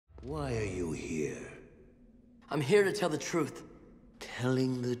Why are you here? I'm here to tell the truth.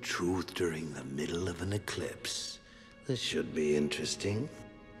 Telling the truth during the middle of an eclipse. This should be interesting.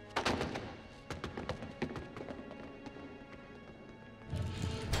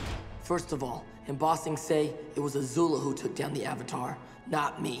 First of all, in Ba Sing Se, it was Azula who took down the Avatar,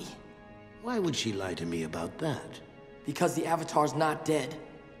 not me. Why would she lie to me about that? Because the Avatar's not dead.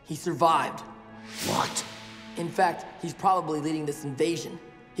 He survived. What? In fact, he's probably leading this invasion.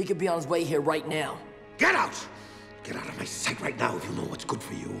 He could be on his way here right now. Get out! Get out of my sight right now if you know what's good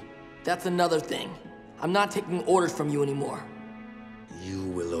for you. That's another thing. I'm not taking orders from you anymore. You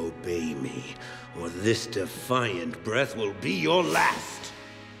will obey me, or this defiant breath will be your last.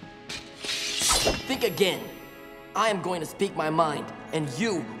 Think again. I am going to speak my mind, and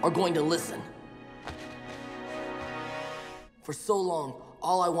you are going to listen. For so long,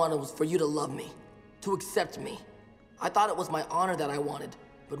 all I wanted was for you to love me, to accept me. I thought it was my honor that I wanted,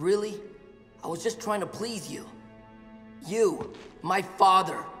 but really, I was just trying to please you. You, my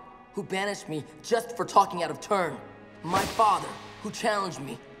father, who banished me just for talking out of turn. My father, who challenged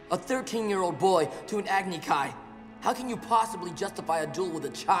me, a 13-year-old boy, to an Agni Kai. How can you possibly justify a duel with a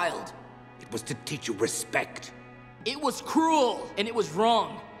child? It was to teach you respect. It was cruel, and it was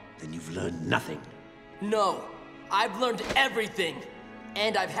wrong. Then you've learned nothing. No, I've learned everything,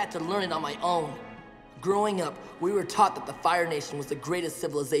 and I've had to learn it on my own. Growing up, we were taught that the Fire Nation was the greatest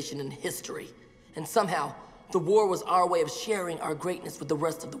civilization in history, and somehow, the war was our way of sharing our greatness with the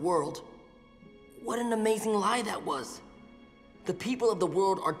rest of the world. What an amazing lie that was. The people of the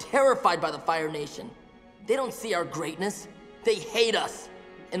world are terrified by the Fire Nation. They don't see our greatness. They hate us,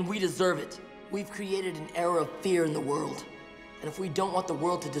 and we deserve it. We've created an era of fear in the world, and if we don't want the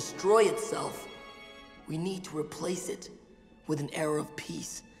world to destroy itself, we need to replace it with an era of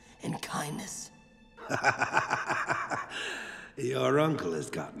peace and kindness. Your uncle has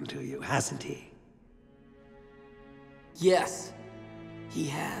gotten to you, hasn't he? Yes, he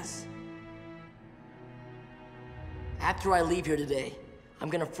has. After I leave here today, I'm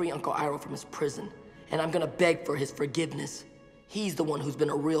gonna free Uncle Iroh from his prison, and I'm gonna beg for his forgiveness. He's the one who's been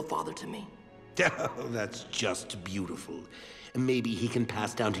a real father to me. Oh, that's just beautiful. Maybe he can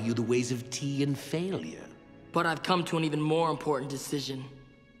pass down to you the ways of tea and failure. But I've come to an even more important decision.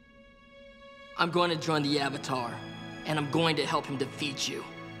 I'm going to join the Avatar, and I'm going to help him defeat you.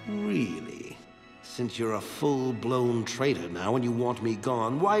 Really? Since you're a full-blown traitor now and you want me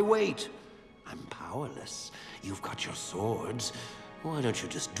gone, why wait? I'm powerless. You've got your swords. Why don't you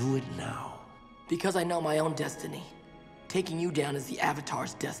just do it now? Because I know my own destiny. Taking you down is the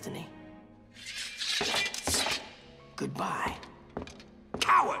Avatar's destiny. Goodbye.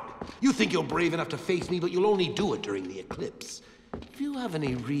 Coward! You think you're brave enough to face me, but you'll only do it during the eclipse. If you have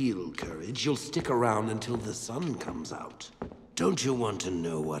any real courage, you'll stick around until the sun comes out. Don't you want to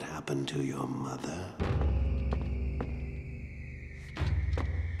know what happened to your mother?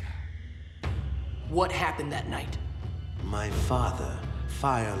 What happened that night? My father,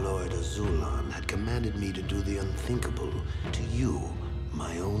 Fire Lord Azulon, had commanded me to do the unthinkable to you,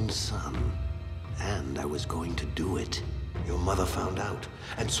 my own son. And I was going to do it. Your mother found out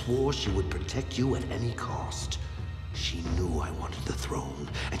and swore she would protect you at any cost. She knew I wanted the throne,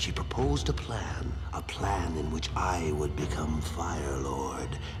 and she proposed a plan in which I would become Fire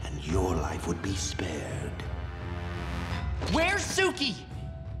Lord, and your life would be spared. Where's Suki?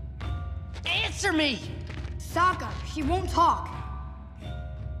 Answer me! Sokka, she won't talk.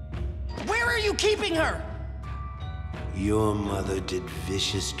 Where are you keeping her? Your mother did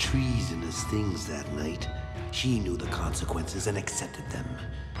vicious, treasonous things that night. She knew the consequences and accepted them.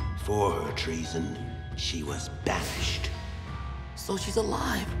 For her treason, she was banished. So she's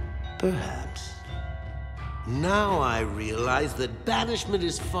alive. Perhaps. Now I realize that banishment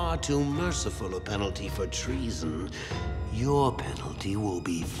is far too merciful a penalty for treason. Your penalty will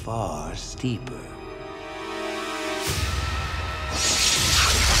be far steeper.